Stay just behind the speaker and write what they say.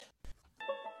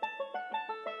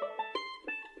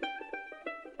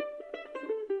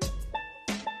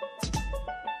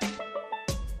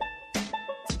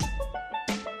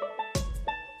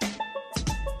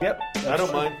Yep. I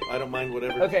don't mind. I don't mind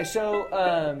whatever. Okay, so,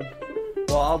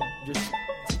 well, I'll just,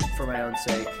 for my own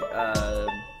sake,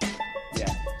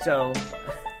 yeah. So,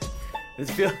 this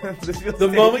feels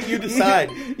The moment you decide,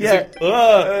 yeah. it's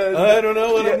like, I don't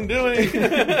know what yeah. I'm doing.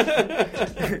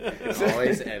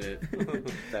 Always edit.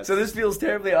 So this feels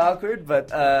terribly awkward,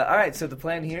 but all right. So the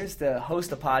plan here is to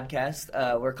host a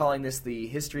podcast. We're calling this the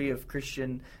History of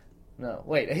Christian. No,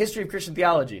 wait, a History of Christian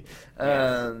Theology.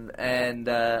 And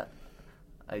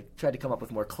I tried to come up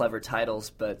with more clever titles,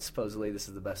 but supposedly this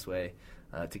is the best way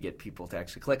to get people to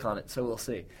actually click on it. So we'll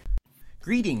see.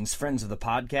 Greetings, friends of the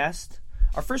podcast.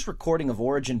 Our first recording of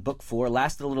Origen Book 4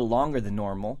 lasted a little longer than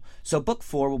normal, so Book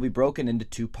 4 will be broken into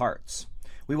 2 parts.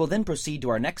 We will then proceed to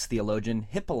our next theologian,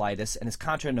 Hippolytus, and his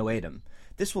Contra Noetum.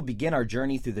 This will begin our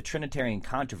journey through the Trinitarian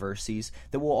controversies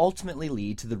that will ultimately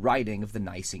lead to the writing of the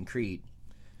Nicene Creed.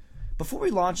 Before we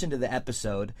launch into the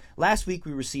episode, last week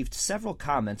we received several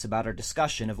comments about our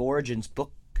discussion of Origen's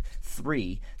Book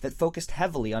 3 that focused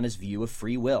heavily on his view of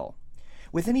free will.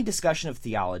 With any discussion of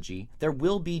theology, there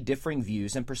will be differing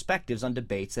views and perspectives on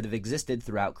debates that have existed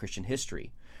throughout Christian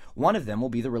history. One of them will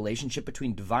be the relationship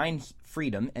between divine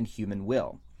freedom and human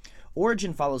will.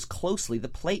 Origen follows closely the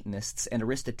Platonists and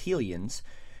Aristotelians,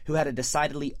 who had a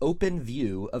decidedly open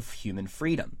view of human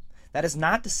freedom. That is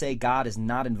not to say God is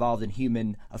not involved in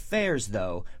human affairs,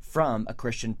 though, from a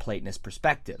Christian Platonist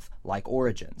perspective, like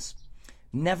Origen's.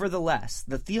 Nevertheless,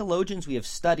 the theologians we have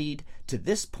studied to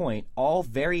this point all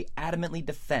very adamantly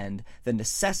defend the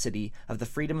necessity of the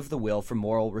freedom of the will for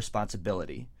moral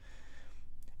responsibility.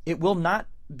 It will not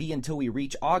be until we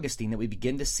reach Augustine that we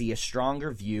begin to see a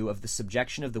stronger view of the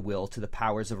subjection of the will to the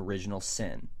powers of original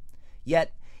sin.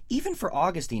 Yet, even for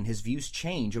Augustine, his views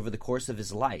change over the course of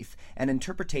his life, and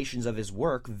interpretations of his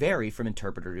work vary from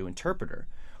interpreter to interpreter.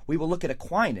 We will look at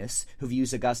Aquinas, who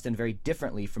views Augustine very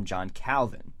differently from John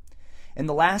Calvin. In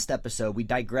the last episode, we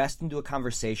digressed into a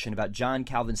conversation about John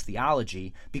Calvin's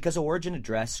theology because Origen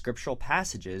addressed scriptural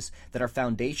passages that are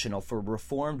foundational for a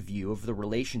reformed view of the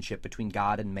relationship between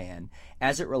God and man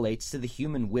as it relates to the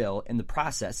human will in the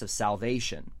process of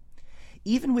salvation.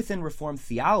 Even within Reformed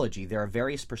theology, there are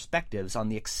various perspectives on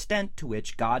the extent to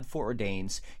which God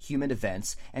foreordains human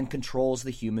events and controls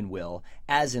the human will,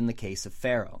 as in the case of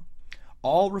Pharaoh.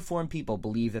 All Reformed people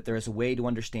believe that there is a way to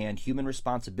understand human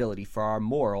responsibility for our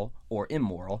moral or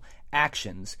immoral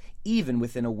actions, even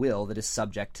within a will that is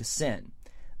subject to sin.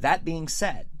 That being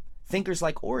said, thinkers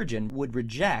like Origen would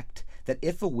reject that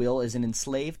if a will is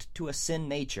enslaved to a sin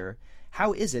nature,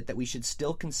 how is it that we should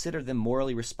still consider them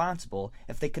morally responsible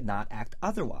if they could not act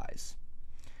otherwise?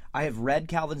 I have read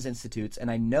Calvin's Institutes,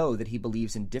 and I know that he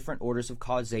believes in different orders of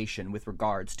causation with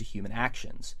regards to human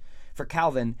actions. For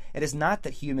Calvin, it is not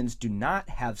that humans do not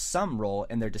have some role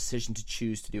in their decision to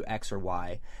choose to do X or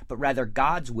Y, but rather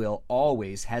God's will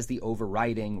always has the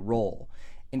overriding role.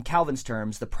 In Calvin's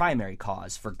terms, the primary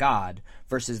cause for God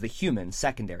versus the human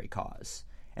secondary cause.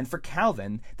 And for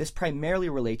Calvin, this primarily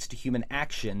relates to human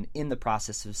action in the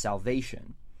process of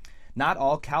salvation. Not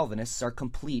all Calvinists are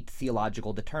complete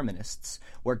theological determinists,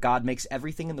 where God makes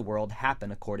everything in the world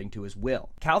happen according to his will.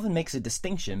 Calvin makes a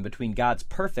distinction between God's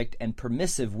perfect and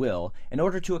permissive will in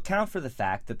order to account for the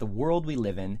fact that the world we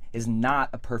live in is not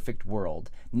a perfect world.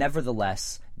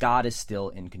 Nevertheless, God is still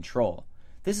in control.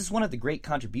 This is one of the great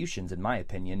contributions, in my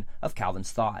opinion, of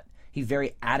Calvin's thought. He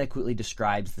very adequately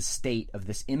describes the state of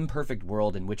this imperfect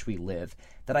world in which we live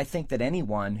that I think that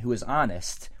anyone who is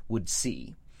honest would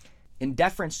see. In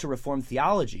deference to Reformed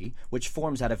theology, which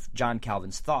forms out of John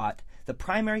Calvin's thought, the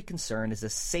primary concern is the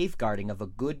safeguarding of a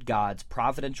good God's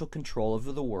providential control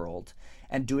over the world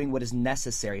and doing what is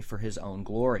necessary for his own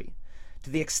glory.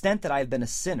 To the extent that I have been a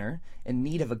sinner, in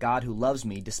need of a God who loves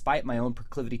me despite my own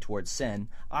proclivity towards sin,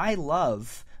 I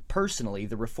love, personally,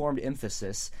 the Reformed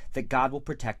emphasis that God will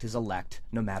protect his elect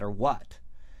no matter what.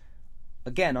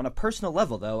 Again, on a personal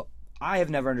level, though, I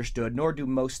have never understood, nor do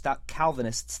most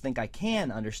Calvinists think I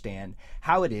can understand,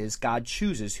 how it is God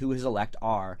chooses who his elect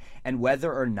are, and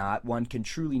whether or not one can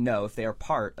truly know if they are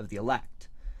part of the elect.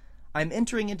 I'm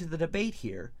entering into the debate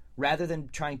here, rather than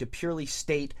trying to purely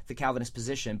state the Calvinist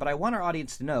position, but I want our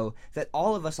audience to know that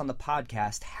all of us on the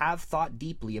podcast have thought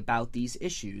deeply about these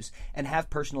issues and have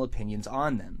personal opinions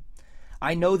on them.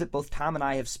 I know that both Tom and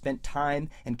I have spent time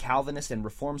in Calvinist and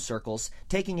Reformed circles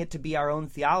taking it to be our own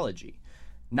theology.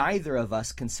 Neither of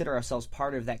us consider ourselves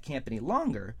part of that camp any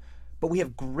longer, but we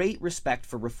have great respect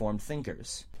for Reformed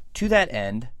thinkers. To that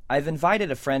end, I've invited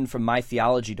a friend from my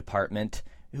theology department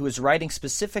who is writing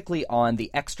specifically on the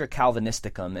Extra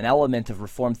Calvinisticum, an element of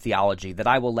Reformed theology that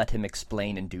I will let him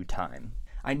explain in due time.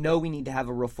 I know we need to have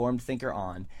a Reformed thinker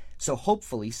on, so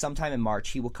hopefully sometime in March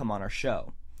he will come on our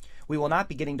show. We will not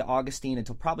be getting to Augustine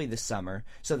until probably this summer,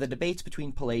 so the debates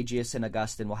between Pelagius and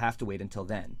Augustine will have to wait until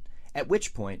then, at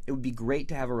which point it would be great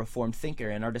to have a Reformed thinker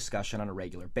in our discussion on a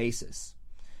regular basis.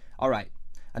 All right,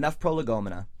 enough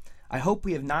prolegomena. I hope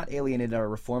we have not alienated our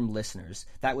Reformed listeners.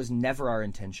 That was never our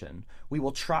intention. We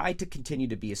will try to continue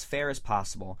to be as fair as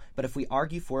possible, but if we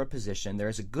argue for a position, there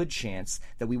is a good chance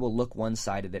that we will look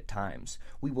one-sided at times.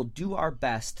 We will do our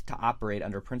best to operate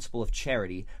under principle of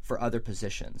charity for other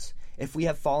positions. If we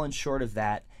have fallen short of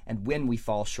that, and when we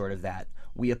fall short of that,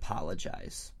 we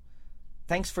apologize.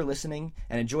 Thanks for listening,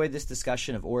 and enjoy this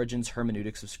discussion of Origen's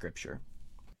hermeneutics of Scripture.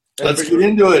 Let's get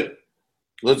into it.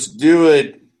 Let's do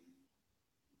it.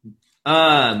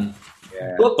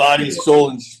 Book Body,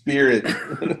 soul, and spirit.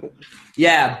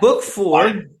 Book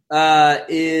 4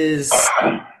 is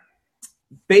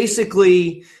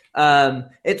basically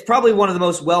it's probably one of the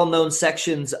most well-known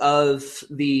sections of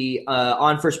the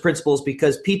On First Principles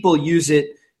because people use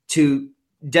it to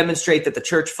demonstrate that the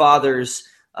Church Fathers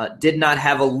did not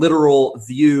have a literal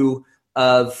view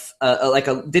of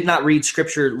did not read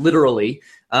Scripture literally.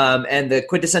 And the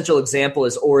quintessential example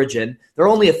is Origen. There are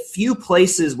only a few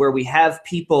places where we have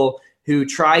people who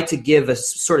try to give a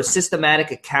sort of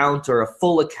systematic account or a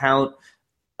full account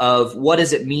of what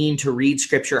does it mean to read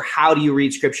Scripture, how do you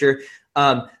read Scripture.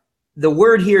 The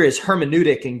word here is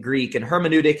hermeneutic in Greek, and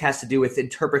hermeneutic has to do with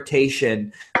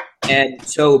interpretation. And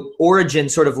so Origen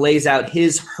sort of lays out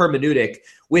his hermeneutic,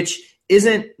 which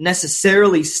isn't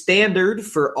necessarily standard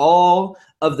for all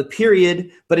of the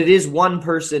period, but it is one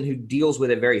person who deals with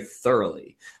it very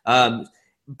thoroughly.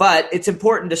 But it's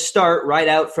important to start right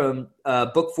out from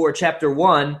Book 4, Chapter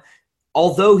 1.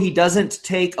 Although he doesn't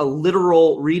take a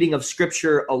literal reading of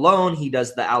Scripture alone, he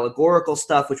does the allegorical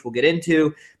stuff, which we'll get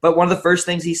into. But one of the first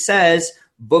things he says,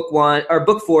 Book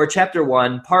 4, Chapter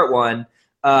 1, Part 1,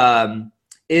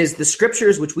 is the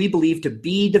Scriptures which we believe to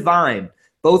be divine,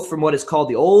 both from what is called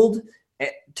the Old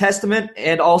Testament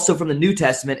and also from the New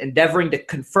Testament, endeavoring to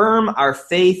confirm our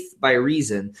faith by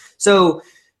reason. So,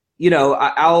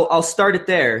 I'll start it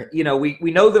there. We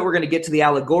know that we're going to get to the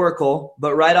allegorical,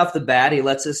 but right off the bat, he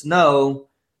lets us know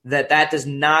that does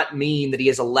not mean that he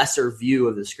has a lesser view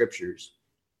of the Scriptures.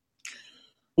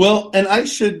 Well, and I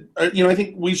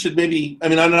think we should maybe,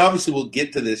 and obviously we'll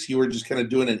get to this. You were just kind of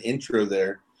doing an intro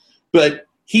there, but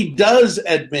he does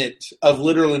admit of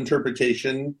literal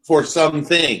interpretation for some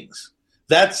things.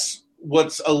 That's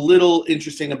what's a little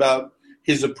interesting about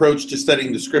his approach to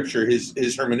studying the Scripture, his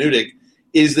hermeneutic,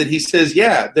 is that he says,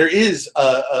 there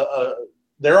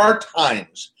are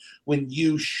times when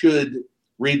you should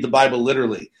read the Bible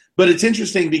literally. But it's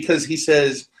interesting because he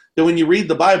says that when you read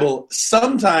the Bible,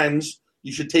 sometimes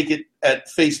you should take it at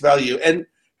face value. And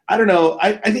I don't know,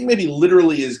 I think maybe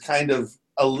literally is kind of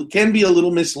can be a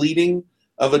little misleading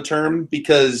of a term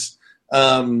because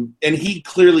and he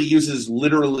clearly uses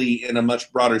literally in a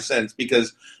much broader sense,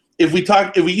 because if we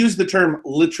use the term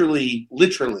literally,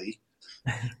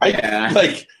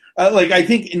 I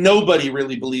think nobody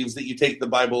really believes that you take the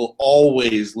Bible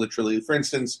always literally. For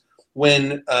instance,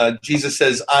 when Jesus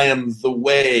says, "I am the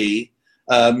way,"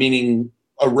 meaning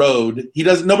a road,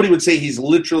 nobody would say he's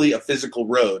literally a physical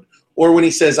road. Or when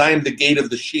he says, "I am the gate of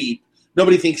the sheep,"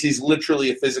 nobody thinks he's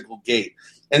literally a physical gate.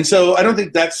 And so I don't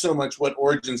think that's so much what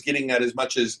Origen's getting at as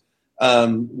much as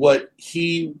what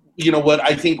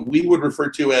I think we would refer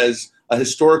to as a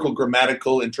historical,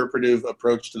 grammatical, interpretive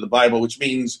approach to the Bible, which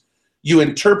means you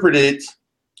interpret it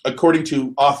according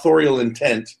to authorial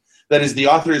intent. That is, the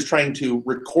author is trying to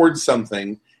record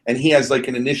something, and he has like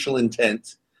an initial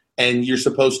intent, and you're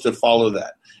supposed to follow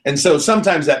that. And so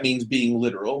sometimes that means being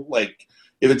literal. Like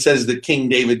if it says that King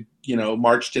David,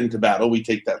 marched into battle, we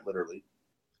take that literally.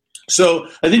 So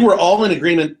I think we're all in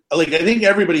agreement. I think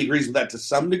everybody agrees with that to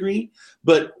some degree.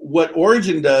 But what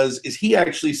Origen does is he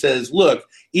actually says, look,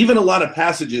 even a lot of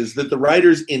passages that the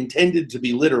writers intended to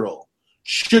be literal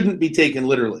shouldn't be taken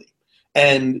literally.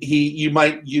 And you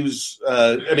might use,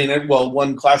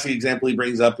 one classic example he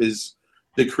brings up is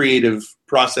the creative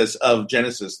process of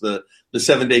Genesis, the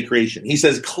 7-day creation. He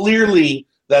says clearly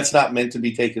that's not meant to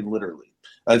be taken literally.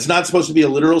 It's not supposed to be a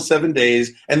literal 7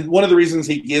 days. And one of the reasons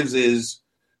he gives is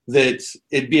that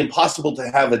it'd be impossible to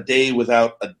have a day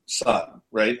without a sun,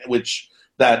 right? Which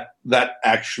that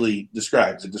actually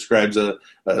describes. It describes a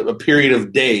period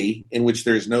of day in which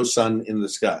there is no sun in the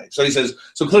sky. So he says,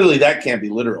 so clearly that can't be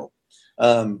literal.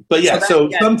 So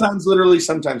sometimes literally,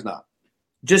 sometimes not.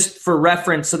 Just for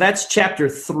reference, so that's chapter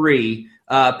 3,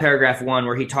 paragraph 1,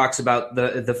 where he talks about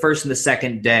the first and the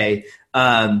second day.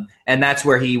 And that's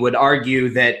where he would argue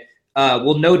that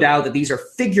no doubt that these are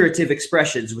figurative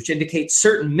expressions which indicate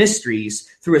certain mysteries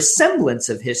through a semblance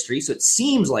of history, so it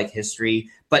seems like history,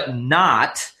 but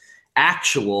not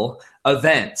actual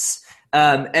events.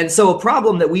 And so a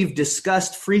problem that we've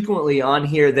discussed frequently on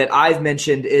here that I've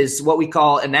mentioned is what we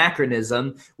call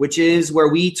anachronism, which is where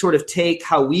we sort of take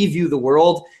how we view the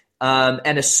world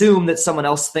and assume that someone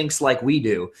else thinks like we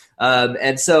do.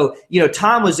 And so,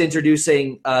 Tom was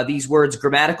introducing these words: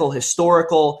 grammatical,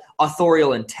 historical,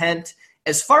 authorial intent.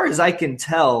 As far as I can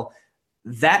tell,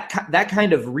 that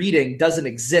kind of reading doesn't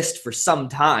exist for some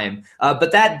time.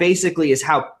 But that basically is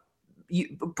how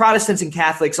Protestants and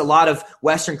Catholics, a lot of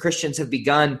Western Christians have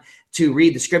begun to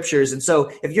read the scriptures. And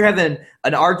so if you're having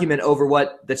an argument over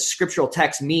what the scriptural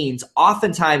text means,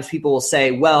 oftentimes people will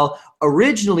say, well,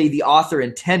 originally the author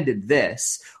intended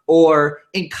this, or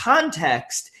in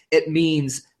context, it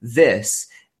means this.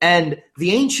 And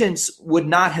the ancients would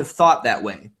not have thought that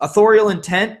way. Authorial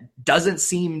intent doesn't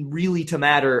seem really to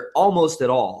matter almost at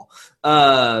all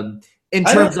in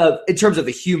terms of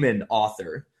the human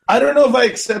author. I don't know if I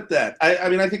accept that. I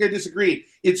mean, I think I disagree.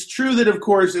 It's true that, of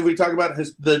course, if we talk about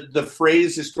the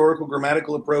phrase historical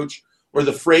grammatical approach or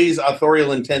the phrase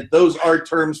authorial intent, those are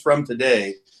terms from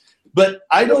today. But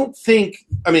I don't think,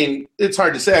 I mean, it's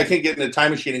hard to say. I can't get in a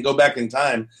time machine and go back in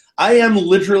time. I am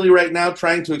literally right now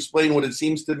trying to explain what it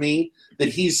seems to me that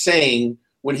he's saying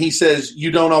when he says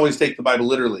you don't always take the Bible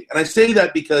literally. And I say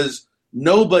that because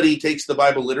nobody takes the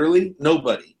Bible literally,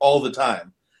 nobody, all the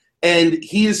time. And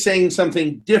he is saying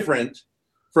something different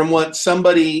from what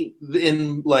somebody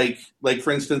in like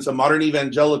for instance, a modern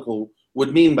evangelical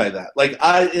would mean by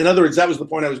that. In other words, that was the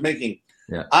point I was making.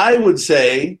 Yeah. I would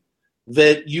say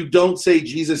that you don't say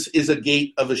Jesus is a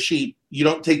gate of a sheep. You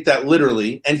don't take that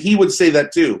literally. And he would say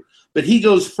that too. But he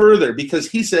goes further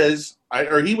because he says,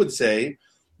 he would say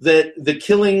that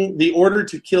the order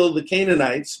to kill the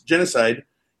Canaanites, genocide,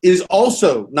 is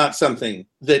also not something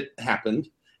that happened.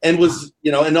 And was,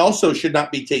 and also should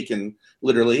not be taken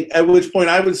literally, at which point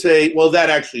I would say, well,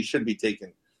 that actually should be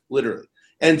taken literally.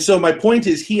 And so my point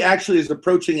is he actually is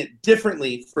approaching it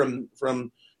differently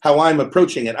from how I'm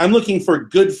approaching it. I'm looking for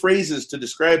good phrases to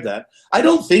describe that. I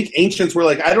don't think ancients were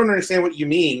like, I don't understand what you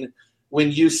mean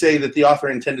when you say that the author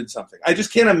intended something. I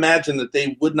just can't imagine that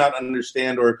they would not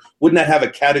understand or would not have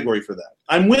a category for that.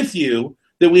 I'm with you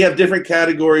that we have different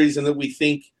categories and that we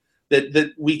think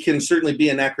that we can certainly be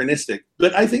anachronistic.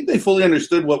 But I think they fully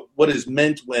understood what is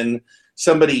meant when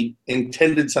somebody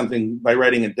intended something by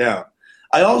writing it down.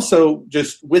 I also,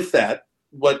 just with that,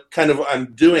 what kind of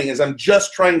I'm doing is I'm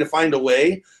just trying to find a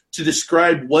way to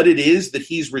describe what it is that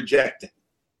he's rejecting.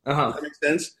 Does that make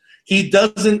sense? He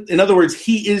doesn't, in other words,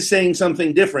 he is saying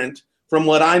something different from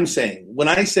what I'm saying. When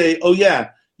I say, oh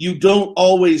yeah, you don't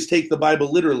always take the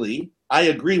Bible literally, I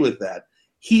agree with that.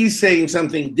 He's saying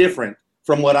something different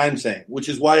from what I'm saying, which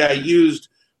is why I used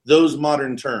those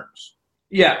modern terms.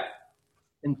 Yeah.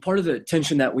 And part of the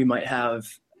tension that we might have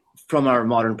from our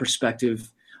modern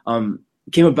perspective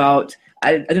came about,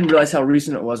 I didn't realize how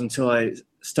recent it was until I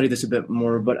studied this a bit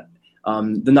more, but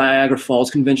the Niagara Falls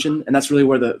Convention, and that's really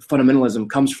where the fundamentalism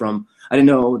comes from. I didn't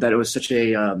know that it was such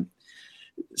a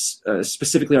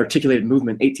specifically articulated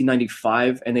movement,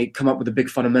 1895, and they come up with the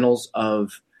big fundamentals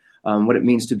of what it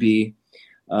means to be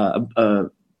a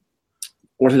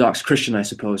Orthodox Christian, I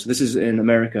suppose. This is in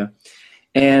America.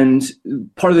 And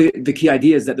part of the key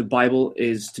idea is that the Bible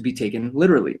is to be taken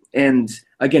literally. And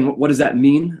again, what does that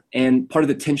mean? And part of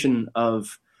the tension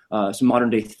of some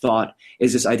modern day thought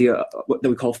is this idea that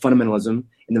we call fundamentalism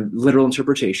and the literal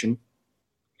interpretation.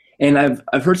 And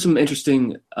I've heard some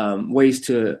interesting ways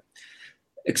to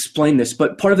explain this,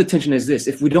 but part of the tension is this: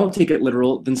 if we don't take it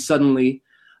literal, then suddenly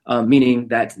meaning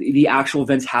that the actual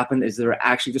events happen as they're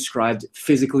actually described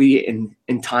physically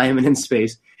in time and in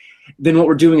space, then what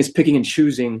we're doing is picking and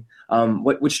choosing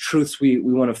which truths we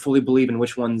want to fully believe and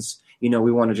which ones we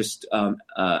want to just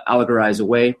allegorize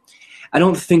away. I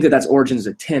don't think that that's Origen's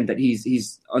intent, that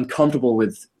he's uncomfortable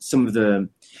with some of the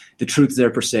truths there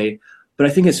per se, but I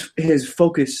think his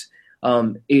focus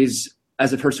is,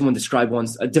 as I've heard someone describe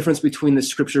once, a difference between the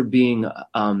scripture being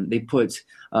they put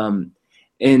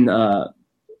in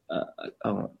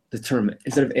the term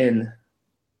instead of in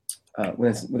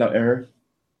when it's without error.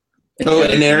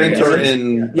 Inerrant or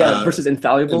in versus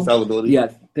infallible. Infallibility. Yeah,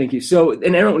 thank you. So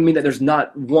inerrant would mean that there's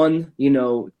not one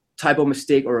typo,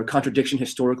 mistake, or a contradiction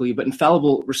historically, but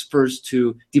infallible refers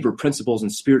to deeper principles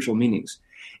and spiritual meanings.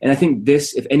 And I think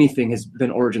this, if anything, has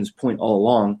been Origen's point all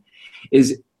along,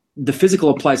 is the physical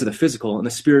applies to the physical and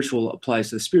the spiritual applies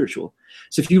to the spiritual.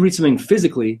 So if you read something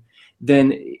physically,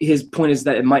 then his point is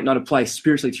that it might not apply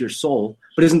spiritually to your soul,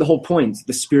 but isn't the whole point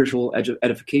the spiritual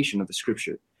edification of the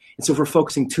scripture? And so if we're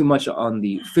focusing too much on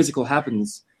the physical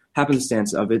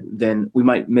happenstance of it, then we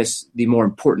might miss the more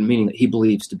important meaning that he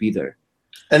believes to be there.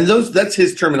 And that's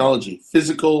his terminology,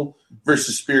 physical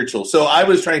versus spiritual. So I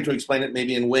was trying to explain it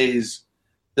maybe in ways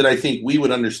that I think we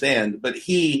would understand, but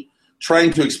he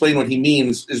trying to explain what he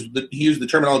means is that he used the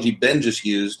terminology Ben just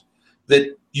used,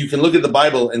 that you can look at the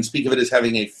Bible and speak of it as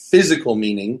having a physical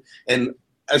meaning. And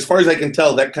as far as I can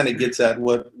tell, that kind of gets at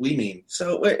what we mean.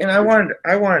 So, and I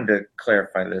wanted to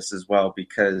clarify this as well,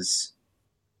 because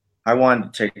I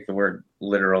wanted to take the word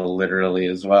literally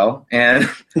as well. And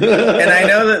and I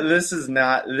know that this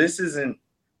isn't,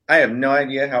 I have no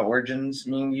idea how Origen's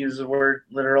meaning to use the word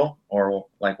literal, or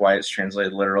like why it's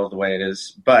translated literal the way it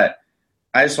is. But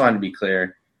I just wanted to be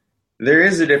clear. There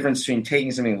is a difference between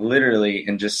taking something literally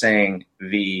and just saying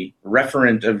the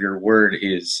referent of your word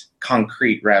is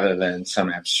concrete rather than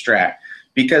some abstract.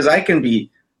 Because I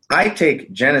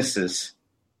take Genesis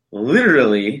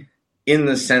literally in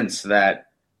the sense that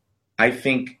I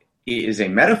think it is a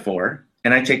metaphor,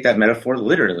 and I take that metaphor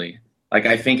literally. Like,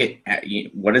 I think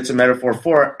what it's a metaphor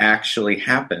for actually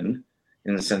happened,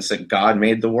 in the sense that God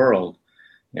made the world,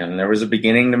 and there was a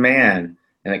beginning to man,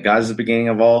 and that God is the beginning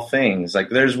of all things. Like,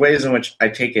 there's ways in which I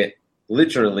take it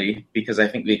literally, because I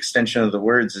think the extension of the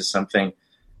words is something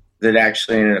that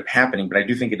actually ended up happening, but I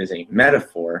do think it is a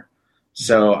metaphor.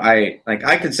 So I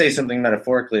could say something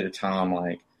metaphorically to Tom,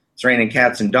 like, it's raining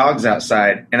cats and dogs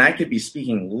outside, and I could be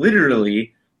speaking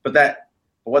literally, but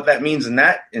what that means in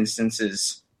that instance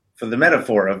is for the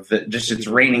metaphor of it's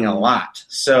raining a lot.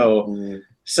 So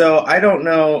I don't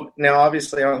know. Now,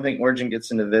 obviously, I don't think Origen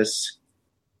gets into this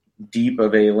deep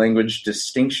of a language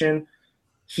distinction.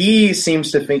 He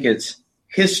seems to think it's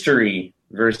history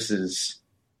versus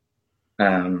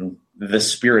the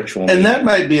spiritual. And that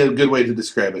might be a good way to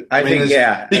describe it. I think,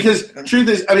 yeah. Because truth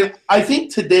is, I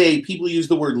think today people use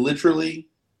the word literally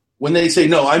when they say,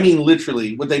 no, I mean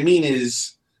literally. What they mean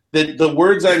is that the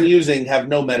words I'm using have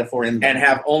no metaphor in them. And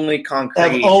have only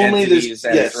concrete entities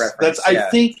as reference. That's, I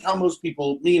think, how most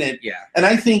people mean it. Yeah. And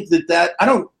I think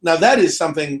that is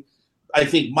something I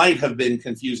think might have been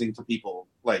confusing to people,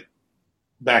 like,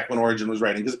 back when Origen was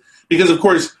writing. Because, of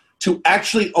course, to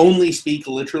actually only speak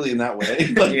literally in that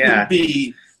way would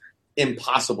be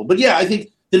impossible. But, yeah, I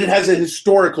think that it has a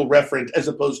historical referent as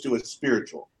opposed to a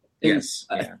spiritual. Yes.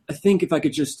 I think if I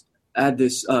could just add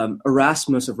this,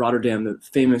 Erasmus of Rotterdam, the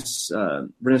famous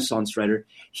Renaissance writer,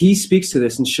 he speaks to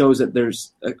this and shows that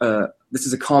there's this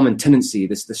is a common tendency,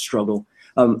 this struggle.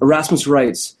 Erasmus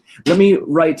writes, "Let me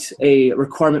write a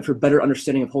requirement for better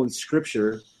understanding of Holy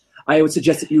Scripture. I would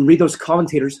suggest that you read those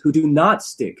commentators who do not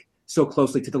stick so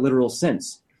closely to the literal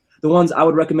sense. The ones I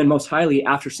would recommend most highly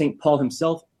after St. Paul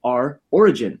himself are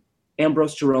Origen,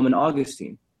 Ambrose, Jerome, and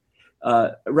Augustine."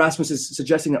 Erasmus is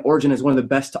suggesting that Origen is one of the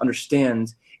best to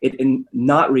understand it in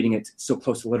not reading it so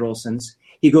close to the literal sense.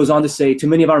 He goes on to say, "To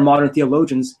many of our modern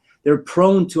theologians, they're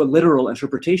prone to a literal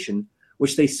interpretation,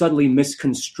 which they subtly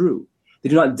misconstrue. They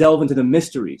do not delve into the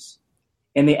mysteries.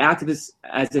 And they act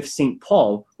as if St.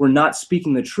 Paul were not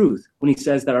speaking the truth when he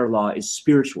says that our law is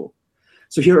spiritual."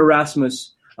 So here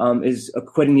Erasmus is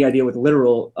equating the idea with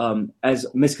literal as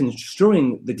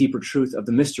misconstruing the deeper truth of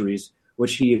the mysteries,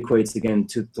 which he equates again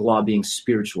to the law being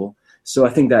spiritual. So I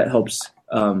think that helps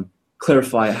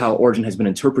clarify how Origen has been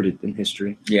interpreted in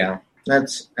history. Yeah,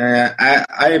 that's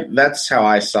that's how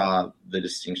I saw the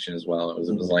distinction as well. It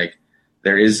was like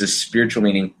there is a spiritual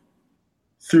meaning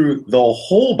through the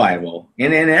whole Bible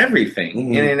and in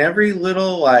everything, and in every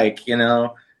little, like,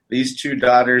 these two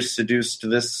daughters seduced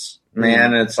this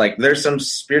man. And it's like there's some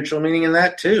spiritual meaning in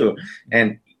that too,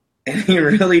 and he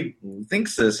really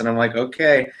thinks this, and I'm like,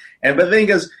 okay. But then he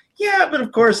goes, yeah, but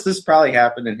of course this probably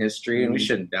happened in history, and we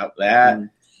shouldn't doubt that,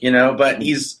 But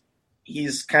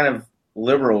he's kind of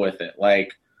liberal with it,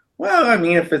 like, well, I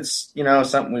mean, if it's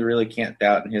something we really can't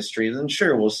doubt in history, then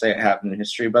sure, we'll say it happened in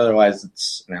history, but otherwise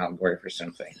it's an allegory for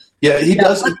something. Yeah, he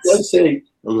does say.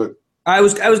 Okay. I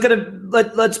was gonna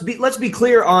let's be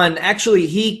clear on, actually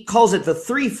he calls it the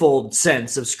threefold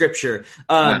sense of Scripture.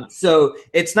 So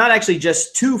it's not actually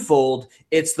just twofold;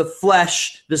 it's the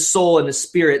flesh, the soul, and the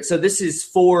spirit. So this is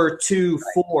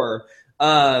 4-2-4,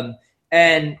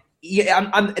 and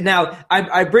yeah,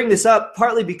 I bring this up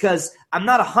partly because I'm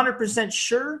not 100%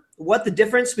 sure what the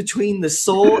difference between the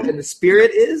soul and the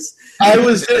spirit is. I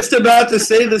was just about to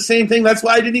say the same thing. That's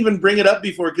why I didn't even bring it up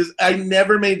before, because I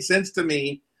never made sense to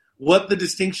me what the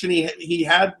distinction he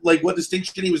had, like what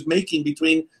distinction he was making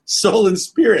between soul and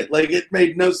spirit. Like, it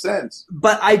made no sense.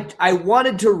 But I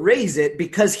wanted to raise it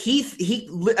because he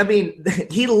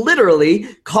literally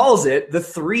calls it the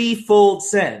threefold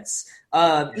sense.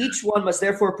 Each one must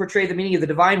therefore portray the meaning of the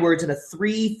divine words in a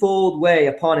threefold way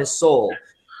upon his soul.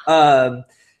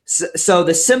 So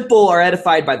the simple are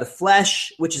edified by the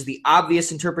flesh, which is the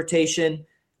obvious interpretation.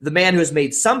 the man who has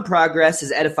made some progress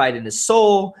is edified in his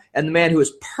soul, and the man who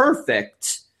is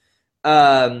perfect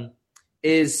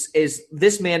is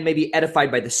this man may be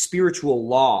edified by the spiritual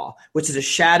law, which is a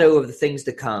shadow of the things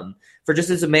to come. For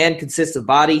just as a man consists of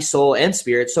body, soul, and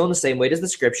spirit, so in the same way does the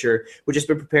Scripture, which has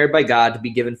been prepared by God to be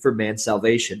given for man's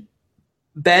salvation.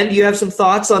 Ben, do you have some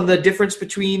thoughts on the difference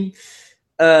between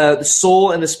the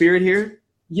soul and the spirit here?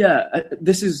 Yeah,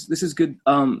 this is good.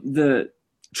 The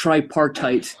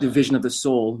tripartite division of the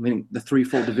soul, meaning the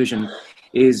threefold division,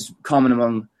 is common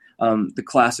among the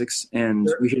classics, and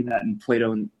we hear that in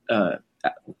Plato and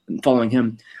following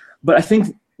him. But I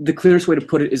think the clearest way to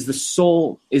put it is the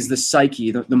soul is the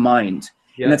psyche, the mind,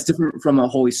 and that's different from a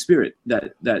Holy Spirit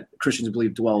that Christians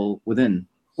believe dwell within.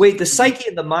 Wait, the psyche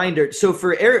and the mind are so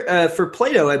for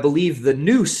Plato, I believe the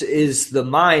nous is the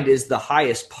mind is the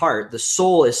highest part. The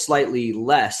soul is slightly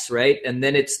less, right? And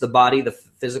then it's the body, the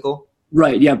physical.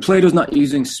 Right. Yeah. Plato's not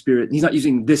using spirit. He's not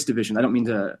using this division. I don't mean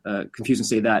to confuse and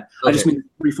say that. Okay. I just mean the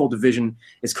threefold division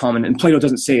is common, and Plato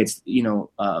doesn't say it's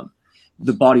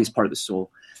the body is part of the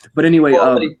soul. But anyway,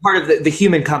 part of the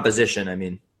human composition. I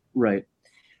mean, right.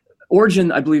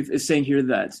 Origen, I believe, is saying here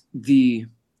that the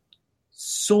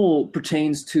soul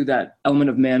pertains to that element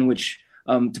of man, which,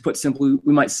 to put simply,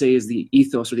 we might say is the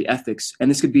ethos or the ethics, and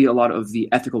this could be a lot of the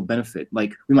ethical benefit.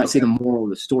 Like we might say the moral of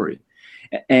the story.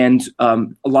 And a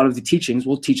lot of the teachings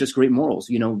will teach us great morals.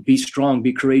 Be strong,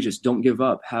 be courageous, don't give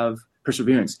up, have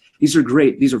perseverance. These are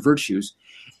great. These are virtues.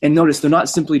 And notice they're not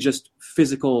simply just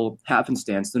physical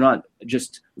happenstance. They're not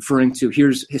just referring to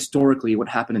here's historically what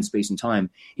happened in space and time.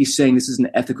 He's saying this is an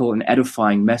ethical and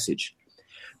edifying message.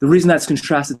 The reason that's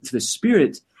contrasted to the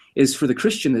spirit is for the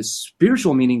Christian, the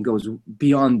spiritual meaning goes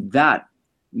beyond that,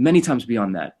 many times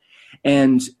beyond that.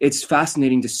 And it's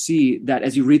fascinating to see that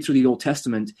as you read through the Old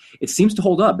Testament, it seems to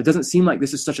hold up. It doesn't seem like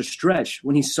this is such a stretch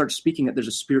when he starts speaking that there's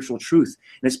a spiritual truth,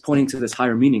 and it's pointing to this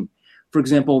higher meaning. For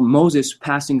example, Moses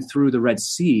passing through the Red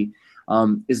Sea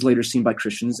is later seen by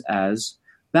Christians as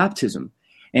baptism.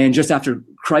 And just after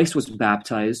Christ was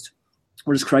baptized,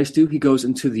 what does Christ do? He goes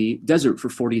into the desert for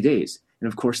 40 days. And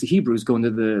of course, the Hebrews go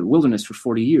into the wilderness for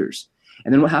 40 years.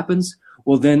 And then what happens?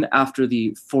 Well, then after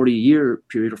the 40-year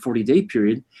period or 40-day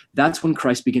period, that's when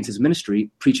Christ begins his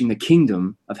ministry, preaching the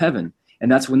kingdom of heaven.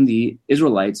 And that's when the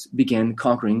Israelites began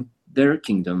conquering their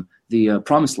kingdom, the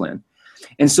promised land.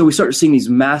 And so we start seeing these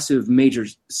massive major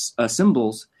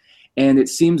symbols. And it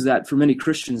seems that for many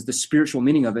Christians, the spiritual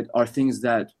meaning of it are things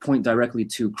that point directly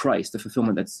to Christ, the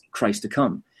fulfillment that's Christ to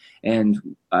come.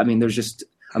 And I mean, there's just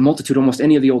a multitude. Almost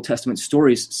any of the Old Testament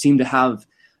stories seem to have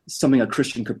something a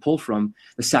Christian could pull from.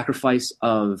 The sacrifice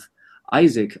of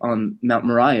Isaac on Mount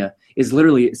Moriah is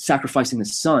literally sacrificing the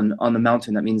son on the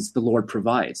mountain. That means the Lord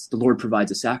provides. The Lord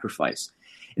provides a sacrifice.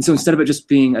 And so instead of it just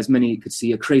being, as many could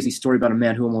see, a crazy story about a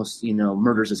man who almost,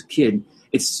 murders as a kid,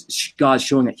 it's God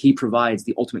showing that he provides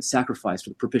the ultimate sacrifice for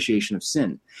the propitiation of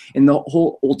sin. And the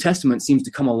whole Old Testament seems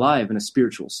to come alive in a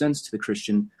spiritual sense to the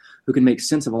Christian who can make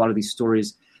sense of a lot of these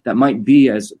stories that might be,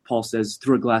 as Paul says,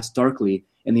 through a glass darkly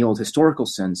in the old historical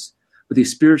sense, but the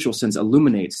spiritual sense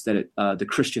illuminates that the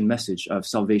Christian message of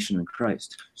salvation in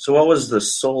Christ. So what was the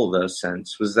soul, though,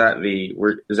 sense? Is that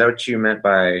what you meant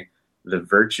by the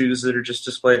virtues that are just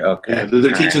displayed? Okay. Yeah,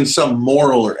 they're teaching some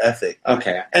moral or ethic.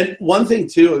 Okay. And one thing,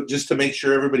 too, just to make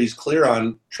sure everybody's clear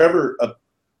on, Trevor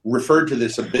referred to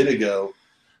this a bit ago,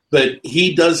 but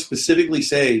he does specifically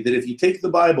say that if you take the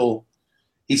Bible,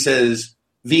 he says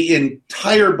the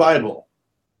entire Bible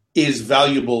is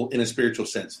valuable in a spiritual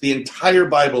sense. The entire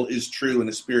Bible is true in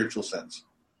a spiritual sense.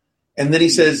 And then he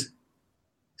says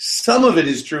some of it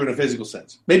is true in a physical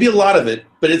sense. Maybe a lot of it,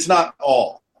 but it's not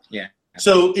all. Yeah.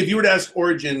 So if you were to ask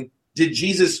Origen, did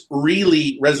Jesus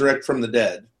really resurrect from the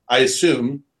dead? I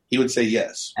assume he would say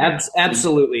yes.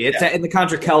 Absolutely. It's in the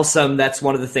Contra Celsum, that's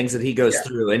one of the things that he goes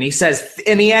through. And he says,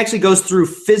 and he actually goes through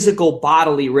physical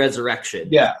bodily resurrection.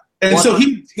 Yeah. And so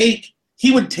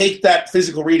he would take that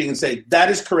physical reading and say, that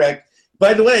is correct.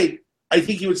 By the way, I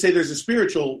think he would say there's a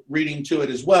spiritual reading to it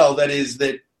as well. That is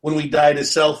that when we die to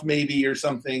self maybe or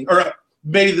something, or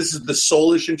maybe this is the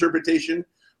soulish interpretation.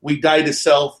 We die to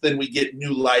self, then we get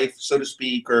new life, so to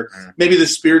speak. Or maybe the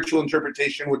spiritual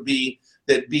interpretation would be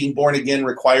that being born again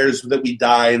requires that we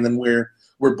die and then we're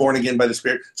born again by the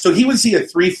Spirit. So he would see a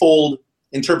threefold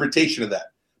interpretation of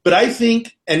that. But I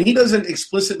think, and he doesn't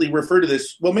explicitly refer to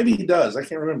this, well, maybe he does. I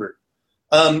can't remember.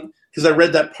 Because I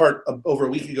read that part over a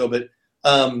week ago, but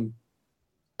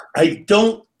I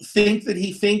don't think that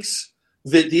he thinks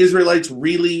that the Israelites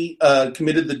really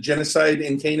committed the genocide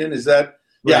in Canaan. Is that?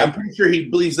 Right. Yeah, I'm pretty sure he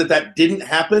believes that didn't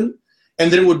happen,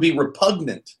 and that it would be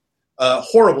repugnant,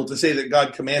 horrible to say that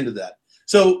God commanded that.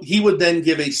 So he would then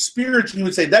give a spiritual, he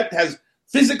would say that has,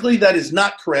 physically that is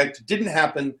not correct, didn't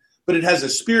happen, but it has a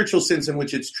spiritual sense in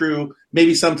which it's true.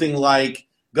 Maybe something like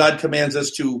God commands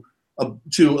us to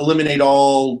eliminate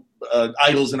all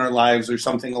idols in our lives or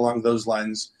something along those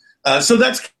lines. So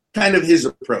that's kind of his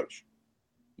approach.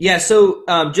 Yeah. So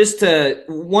just to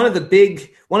one of the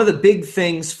big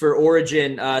things for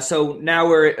Origen. So now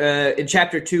we're in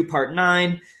chapter 2, part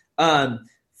 9.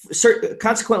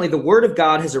 Consequently, the Word of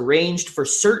God has arranged for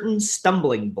certain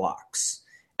stumbling blocks,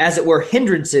 as it were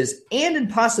hindrances and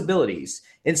impossibilities,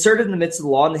 inserted in the midst of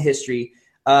the law and the history.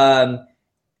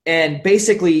 And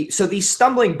basically, so these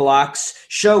stumbling blocks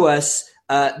show us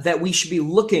that we should be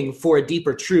looking for a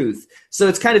deeper truth. So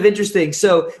it's kind of interesting.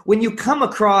 So when you come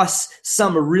across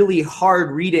some really hard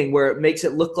reading where it makes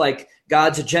it look like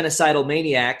God's a genocidal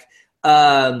maniac,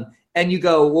 and you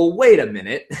go, well, wait a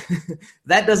minute,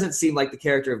 that doesn't seem like the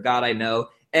character of God I know.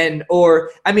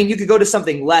 You could go to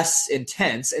something less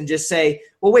intense and just say,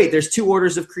 well, wait, there's 2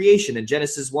 orders of creation in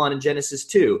Genesis 1 and Genesis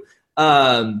 2.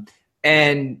 And,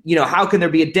 how can there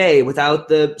be a day without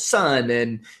the sun?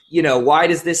 And, why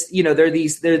does this, there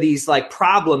are these like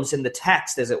problems in the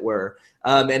text, as it were.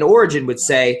 And Origen would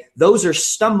say those are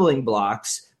stumbling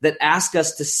blocks that ask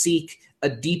us to seek a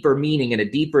deeper meaning and a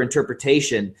deeper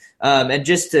interpretation. And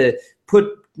just to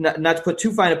not to put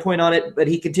too fine a point on it, but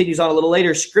he continues on a little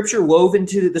later, Scripture wove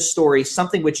into the story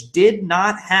something which did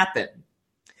not happen,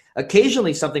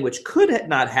 occasionally something which could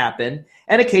not happen,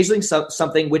 and occasionally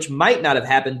something which might not have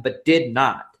happened but did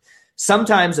not.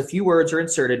 Sometimes a few words are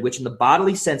inserted which in the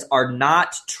bodily sense are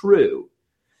not true.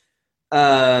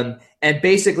 And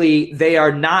basically they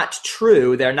are not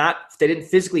true. They didn't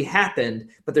physically happen,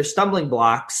 but they're stumbling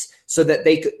blocks so that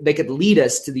they could lead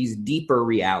us to these deeper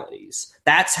realities.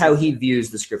 That's how he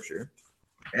views the Scripture.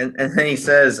 And then he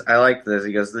says, I like this,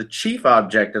 he goes, the chief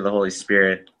object of the Holy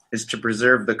Spirit is to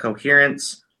preserve the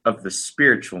coherence of the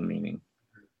spiritual meaning.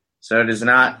 So it is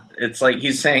not, it's like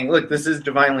he's saying, look, this is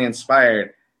divinely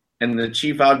inspired, and the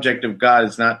chief object of God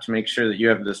is not to make sure that you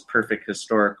have this perfect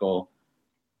historical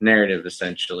narrative,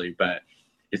 essentially, but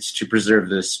it's to preserve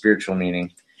the spiritual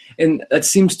meaning. And that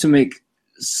seems to make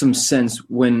some sense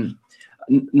when,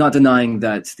 not denying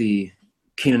that the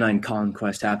Canaanite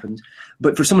conquest happened,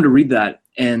 but for someone to read that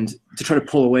and to try to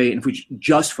pull away, and if we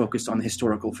just focused on the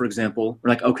historical, for example, we're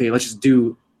like, okay, let's just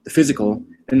do the physical,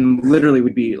 and literally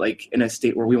would be like in a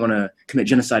state where we want to commit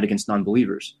genocide against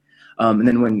non-believers. And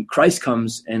then when Christ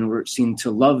comes and we're seen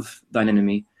to love thine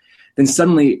enemy, then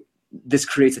suddenly this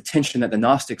creates a tension that the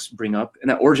Gnostics bring up, and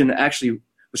that Origen actually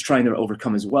was trying to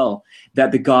overcome as well,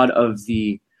 that the God of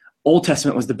the Old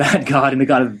Testament was the bad God and the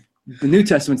God of the New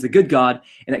Testament is the good God,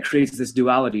 and that creates this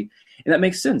duality. And that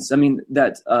makes sense. I mean,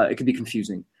 that it could be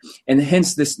confusing. And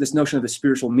hence this notion of the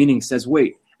spiritual meaning says,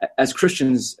 wait, as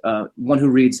Christians, one who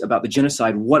reads about the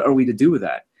genocide, what are we to do with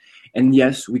that? And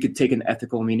yes, we could take an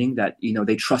ethical meaning that,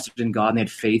 they trusted in God and they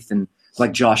had faith, and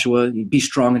like Joshua, be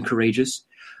strong and courageous.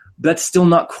 But that's still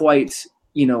not quite,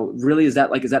 really, is that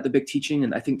the big teaching?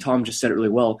 And I think Tom just said it really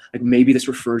well. Like maybe this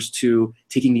refers to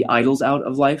taking the idols out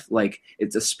of life. Like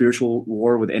it's a spiritual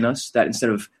war within us that instead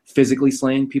of physically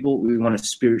slaying people, we want to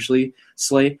spiritually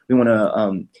slay. We want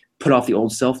to put off the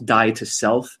old self, die to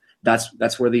self.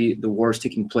 That's where the war is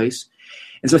taking place.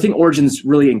 And so I think Origen's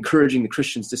really encouraging the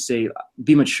Christians to say,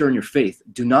 be mature in your faith.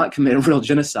 Do not commit a real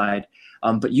genocide,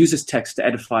 but use this text to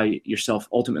edify yourself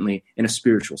ultimately in a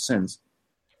spiritual sense.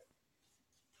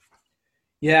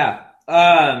 Yeah.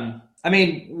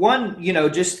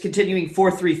 Just continuing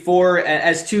 434,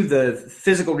 as to the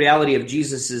physical reality of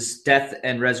Jesus's death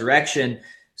and resurrection,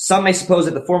 some may suppose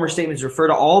that the former statements refer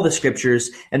to all the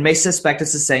Scriptures and may suspect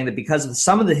us as saying that because of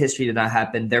some of the history did not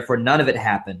happen, therefore none of it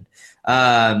happened.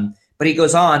 But he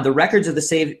goes on, the records of the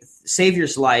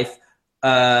Savior's life,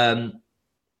 he's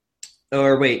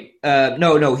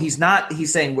not.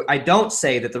 He's saying, I don't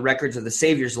say that the records of the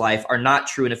Savior's life are not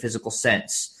true in a physical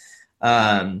sense.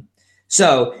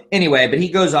 So anyway, but he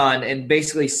goes on and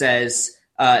basically says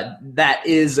that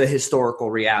is a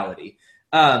historical reality.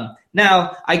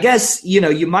 Now, I guess,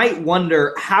 you might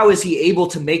wonder, how is he able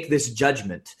to make this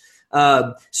judgment?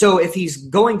 So if he's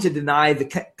going to deny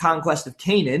the conquest of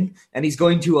Canaan and he's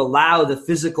going to allow the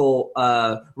physical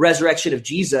resurrection of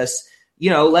Jesus,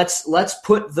 let's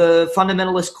put the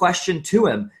fundamentalist question to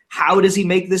him. How does he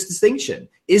make this distinction?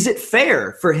 Is it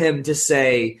fair for him to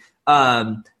say,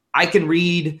 I can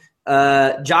read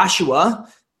Joshua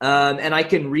and I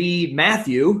can read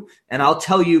Matthew, and I'll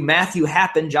tell you Matthew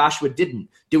happened, Joshua didn't?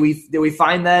 Do we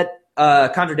find that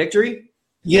contradictory?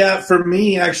 Yeah, for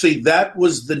me, actually, that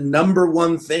was the number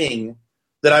one thing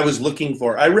that I was looking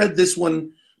for. I read this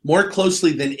one more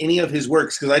closely than any of his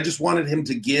works, because I just wanted him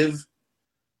to give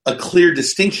a clear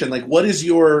distinction. Like, what is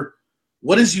your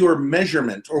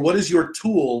measurement, or what is your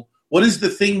tool? What is the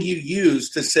thing you use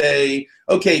to say,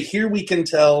 okay, here we can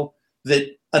tell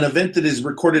that an event that is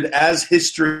recorded as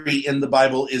history in the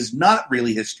Bible is not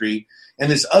really history,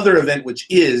 and this other event, which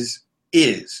is.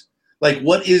 Like,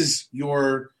 what is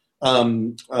your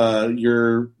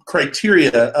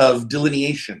criteria of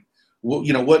delineation?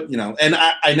 And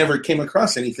I never came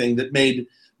across anything that made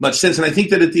much sense. And I think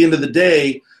that at the end of the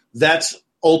day, that's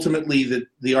ultimately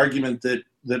the argument that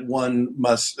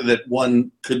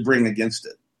one could bring against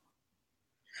it.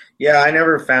 Yeah,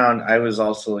 I was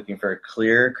also looking for a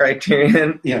clear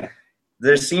criterion. Yeah.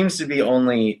 There seems to be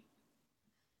only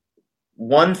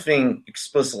one thing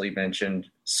explicitly mentioned,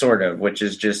 sort of, which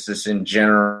is just this in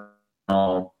general,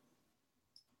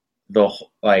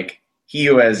 he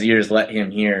who has ears, let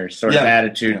him hear sort of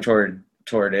attitude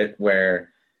toward it, where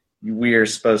we are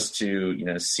supposed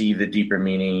to, see the deeper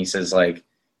meaning. He says, like,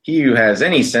 he who has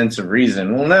any sense of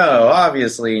reason will know,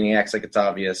 obviously, and he acts like it's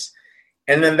obvious.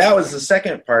 And then that was the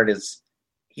second part, is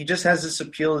he just has this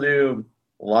appeal to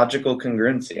logical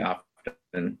congruency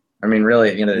often. I mean, really,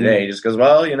 at the end of the day, he just goes,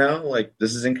 well,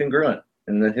 this is incongruent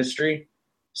in the history.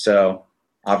 So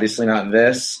obviously not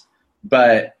this,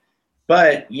 but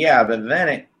then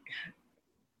it,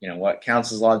 what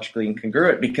counts as logically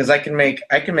incongruent, because I can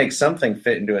make something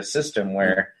fit into a system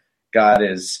where God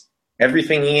is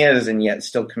everything he is, and yet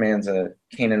still commands a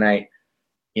Canaanite,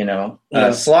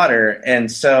 slaughter.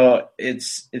 And so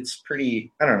it's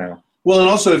pretty, I don't know. Well, and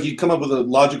also if you come up with a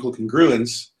logical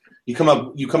congruence, you come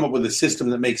up with a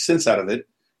system that makes sense out of it,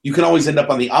 you can always end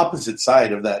up on the opposite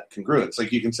side of that congruence.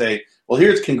 Like, you can say, well, here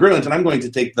it's congruent, and I'm going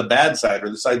to take the bad side, or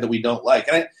the side that we don't like.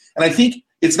 And I think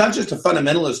it's not just a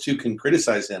fundamentalist who can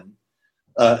criticize him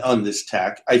on this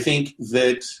tack. I think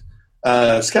that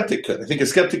a skeptic could. I think a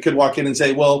skeptic could walk in and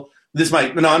say, well, this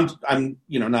might,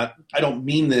 I don't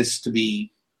mean this to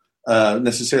be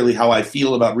necessarily how I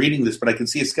feel about reading this, but I can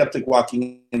see a skeptic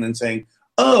walking in and saying,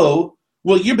 oh,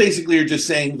 well, you basically are just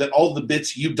saying that all the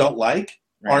bits you don't like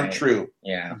aren't true.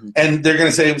 Yeah. And they're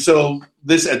going to say, so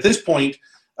at this point,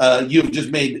 you've just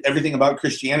made everything about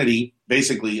Christianity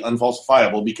basically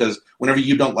unfalsifiable, because whenever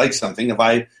you don't like something, if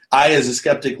I as a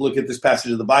skeptic look at this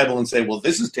passage of the Bible and say, well,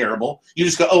 this is terrible, you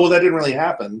just go, oh, well, that didn't really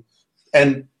happen.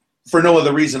 And for no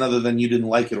other reason other than you didn't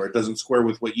like it, or it doesn't square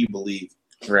with what you believe.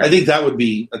 Right. I think that would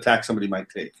be a tack somebody might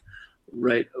take.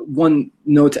 Right. One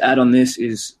note to add on this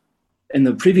is, in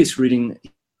the previous reading,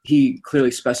 he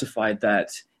clearly specified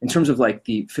that in terms of like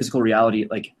the physical reality,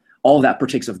 like all of that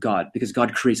partakes of God, because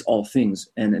God creates all things,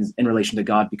 and in relation to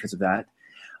God because of that.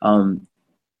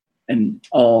 And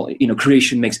all,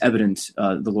 creation makes evident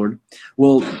the Lord.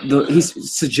 Well, he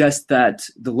suggests that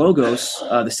the Logos,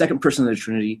 the second person of the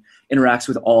Trinity, interacts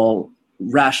with all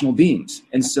rational beings.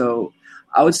 And so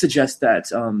I would suggest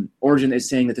that Origen is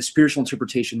saying that the spiritual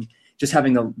interpretation, just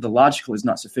having the logical, is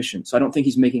not sufficient. So I don't think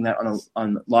he's making that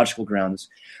on logical grounds.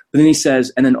 But then he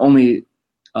says, and then only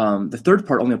the third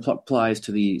part only applies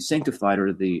to the sanctified,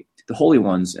 or the holy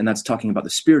ones, and that's talking about the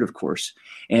Spirit, of course.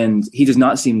 And he does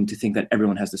not seem to think that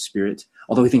everyone has the Spirit,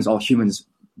 although he thinks all humans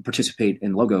participate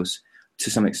in Logos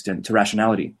to some extent, to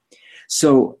rationality.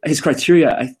 So his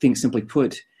criteria, I think, simply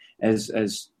put,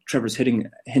 as Trevor's hinting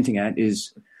at,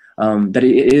 is that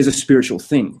it is a spiritual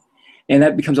thing. And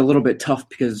that becomes a little bit tough,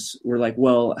 because we're like,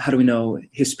 well, how do we know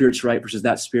his spirit's right versus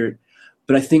that spirit?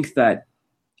 But I think that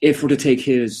if we're to take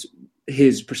his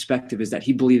perspective, is that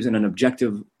he believes in an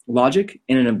objective logic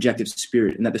and an objective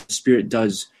spirit, and that the Spirit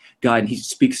does guide. And he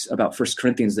speaks about 1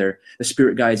 Corinthians there. The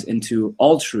Spirit guides into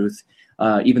all truth,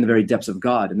 even the very depths of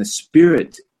God. And the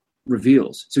Spirit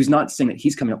reveals. So he's not saying that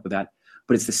he's coming up with that,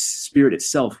 but it's the Spirit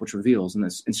itself which reveals, and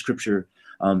this in Scripture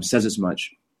says as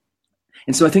much.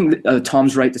 And so I think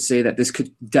Tom's right to say that this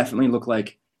could definitely look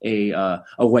like a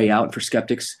way out for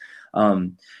skeptics.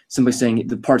 Simply saying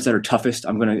the parts that are toughest,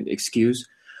 I'm going to excuse.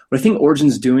 What I think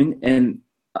Origen's doing, and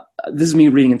this is me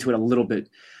reading into it a little bit,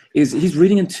 is he's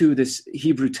reading into this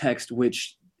Hebrew text,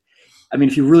 which, I mean,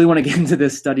 if you really want to get into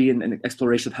this study and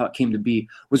exploration of how it came to be,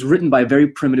 was written by very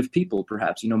primitive people,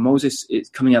 perhaps. Moses is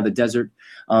coming out of the desert,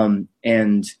 and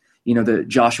the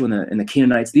Joshua and the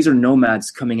Canaanites. These are nomads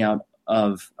coming out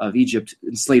of Egypt,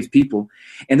 enslaved people,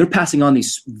 and they're passing on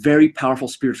these very powerful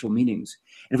spiritual meanings.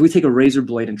 And if we take a razor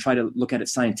blade and try to look at it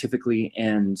scientifically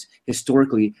and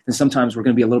historically, then sometimes we're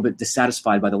going to be a little bit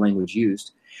dissatisfied by the language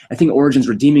used. I think Origen's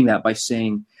redeeming that by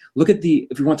saying,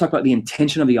 if we want to talk about the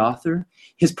intention of the author,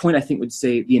 his point, I think, would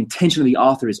say the intention of the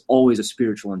author is always a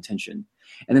spiritual intention.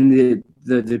 And then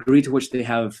the degree to which they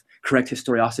have correct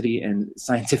historicity and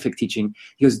scientific teaching,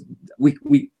 he goes,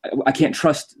 I can't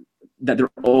trust that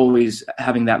they're always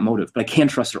having that motive, but I can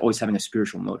trust they're always having a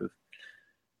spiritual motive.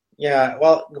 Yeah,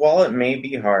 well, while it may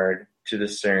be hard to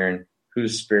discern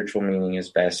whose spiritual meaning is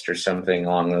best or something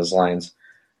along those lines,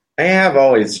 I have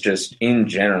always just, in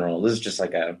general, this is just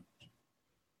like a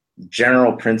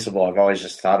general principle I've always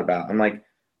just thought about. I'm like,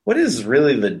 what is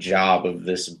really the job of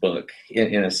this book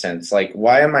in a sense? Like,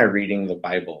 why am I reading the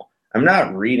Bible? I'm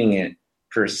not reading it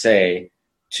per se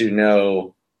to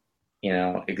know,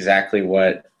 exactly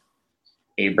what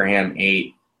Abraham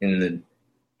ate in the,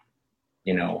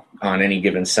 on any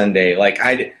given Sunday. Like,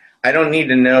 I don't need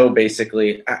to know,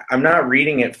 basically. I'm not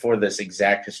reading it for this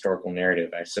exact historical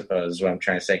narrative, I suppose, is what I'm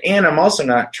trying to say. And I'm also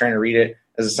not trying to read it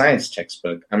as a science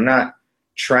textbook. I'm not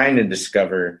trying to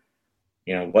discover,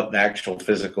 what the actual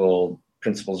physical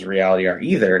principles of reality are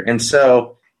either. And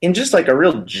so, in just like a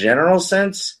real general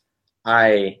sense,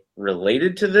 I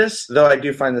related to this, though I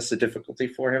do find this a difficulty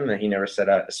for him that he never set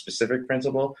out a specific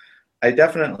principle. I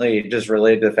definitely just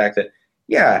related to the fact that,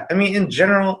 in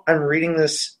general, I'm reading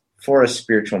this for a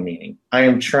spiritual meaning. I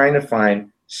am trying to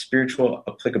find spiritual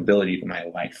applicability to my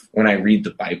life when I read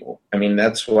the Bible.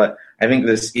 That's what I think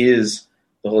this is,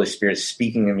 the Holy Spirit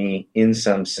speaking to me in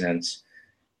some sense.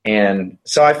 And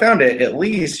so I found it at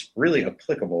least really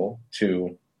applicable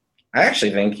to, I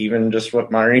actually think, even just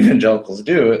what modern evangelicals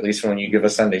do, at least when you give a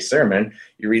Sunday sermon,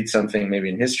 you read something maybe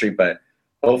in history, but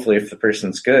hopefully if the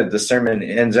person's good, the sermon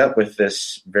ends up with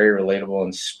this very relatable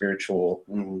and spiritual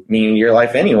meaning to your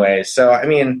life anyway. So,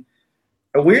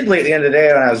 weirdly, at the end of the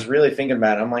day, when I was really thinking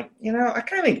about it, I'm like, I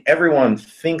kind of think everyone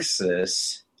thinks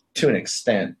this to an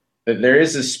extent, that there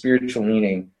is a spiritual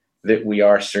meaning that we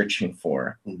are searching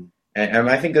for. Mm-hmm. And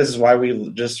I think this is why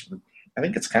I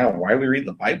think it's kind of why we read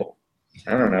the Bible.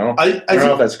 I don't know. I don't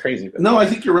know if that's crazy. But. No, I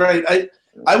think you're right.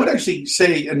 I would actually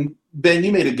say, and Ben,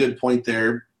 you made a good point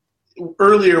there.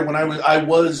 Earlier, when I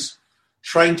was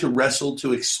trying to wrestle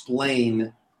to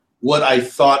explain what I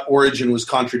thought Origen was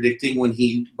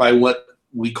contradicting by what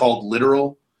we called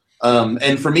literal.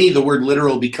 And for me, the word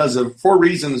literal, because of 4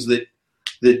 reasons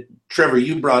that Trevor,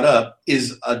 you brought up,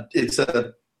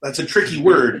 that's a tricky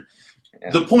word. Yeah.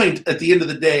 The point at the end of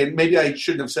the day, and maybe I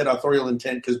shouldn't have said authorial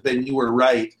intent because, Ben, you were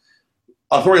right.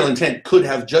 Authorial intent could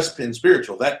have just been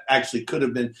spiritual. That actually could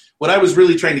have been. What I was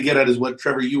really trying to get at is what,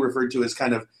 Trevor, you referred to as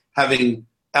kind of having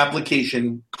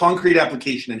concrete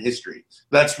application in history.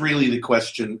 That's really the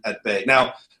question at bay.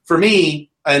 Now, for me,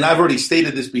 and I've already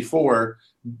stated this before,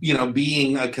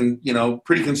 being a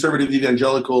pretty conservative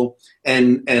evangelical,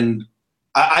 and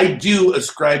I do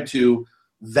ascribe to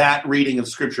that reading of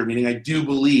Scripture, meaning I do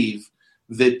believe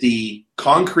that the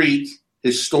concrete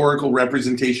historical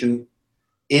representation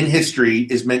in history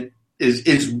is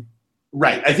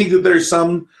right. I think that there's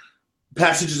some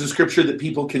passages of Scripture that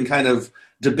people can kind of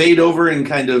debate over and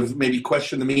kind of maybe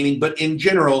question the meaning, but in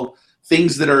general,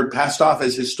 things that are passed off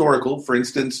as historical, for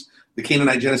instance, the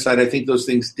Canaanite genocide, I think those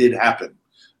things did happen.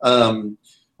 Well,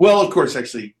 of course,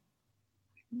 actually,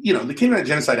 the Canaanite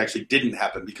genocide actually didn't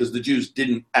happen because the Jews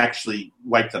didn't actually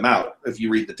wipe them out, if you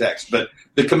read the text. But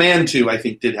the command to, I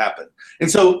think, did happen. And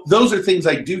so those are things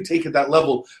I do take at that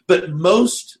level. But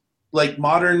most,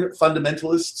 modern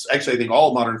fundamentalists, actually I think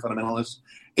all modern fundamentalists,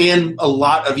 and a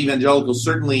lot of evangelicals,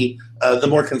 certainly the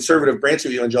more conservative branch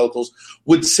of evangelicals,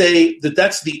 would say that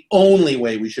that's the only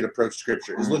way we should approach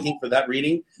Scripture, is looking for that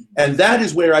reading. And that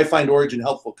is where I find Origen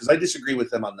helpful, because I disagree with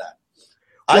them on that.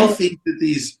 Well, I think that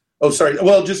these... Oh, sorry.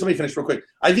 Well, just let me finish real quick.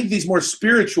 I think these more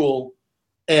spiritual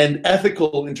and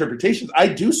ethical interpretations, I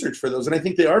do search for those, and I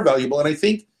think they are valuable. And I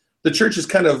think the church has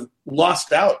kind of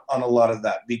lost out on a lot of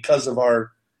that because of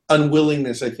our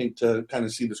unwillingness, I think, to kind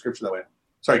of see the Scripture that way.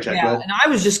 Sorry, Chad. Yeah, and I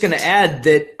was just going to add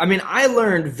that, I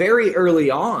learned very early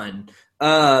on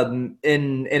in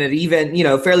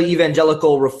an fairly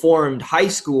evangelical Reformed high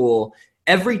school,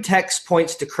 every text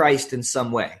points to Christ in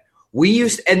some way. We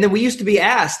used to be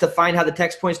asked to find how the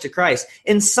text points to Christ.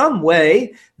 In some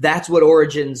way, that's what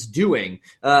Origen's doing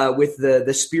with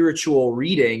the spiritual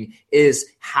reading, is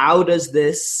how does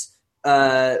this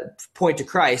point to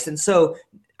Christ? And so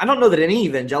I don't know that any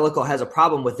evangelical has a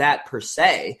problem with that per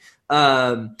se.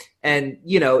 Now they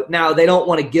don't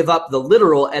want to give up the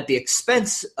literal at the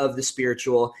expense of the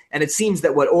spiritual. And it seems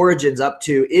that what Origen's up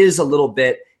to is a little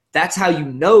bit, that's how you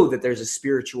know that there's a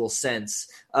spiritual sense,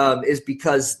 is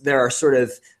because there are sort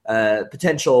of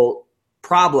potential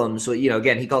problems. So,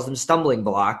 again, he calls them stumbling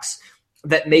blocks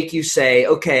that make you say,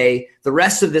 okay, the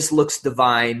rest of this looks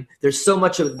divine. There's so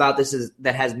much about this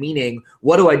that has meaning.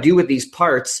 What do I do with these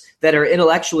parts that are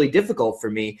intellectually difficult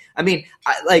for me? I mean,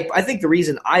 I think the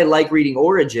reason I like reading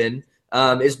Origen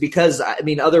is because,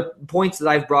 other points that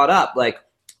I've brought up, like,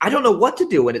 I don't know what to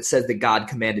do when it says that God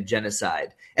commanded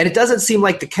genocide. And it doesn't seem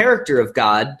like the character of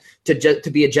God to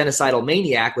be a genocidal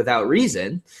maniac without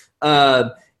reason.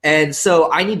 And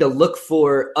so I need to look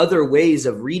for other ways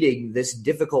of reading this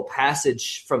difficult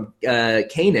passage from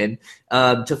Canaan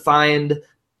to find,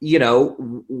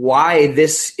 why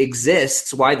this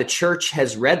exists, why the church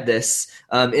has read this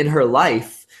in her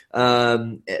life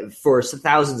for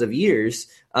thousands of years,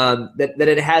 that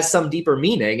it has some deeper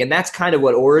meaning. And that's kind of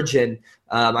what Origen,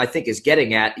 I think, is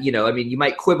getting at. You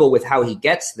might quibble with how he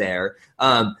gets there,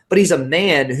 but he's a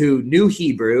man who knew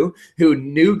Hebrew, who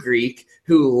knew Greek,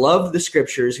 who loved the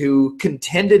scriptures, who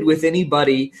contended with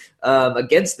anybody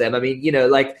against them.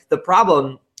 The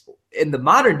problem in the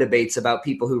modern debates about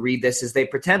people who read this is they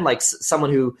pretend like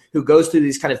someone who goes through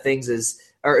these kind of things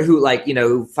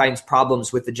who finds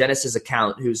problems with the Genesis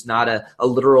account, who's not a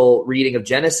literal reading of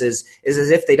Genesis, is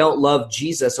as if they don't love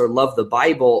Jesus or love the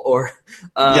Bible or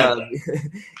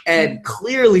and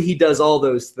clearly he does all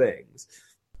those things.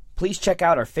 Please check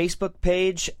out our Facebook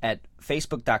page at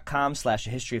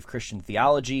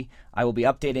facebook.com/ahistoryofchristiantheology. I will be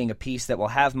updating a piece that will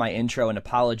have my intro and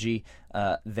apology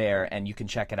there, and you can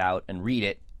check it out and read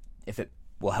it if it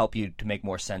will help you to make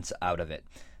more sense out of it.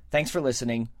 Thanks for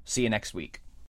listening. See you next week.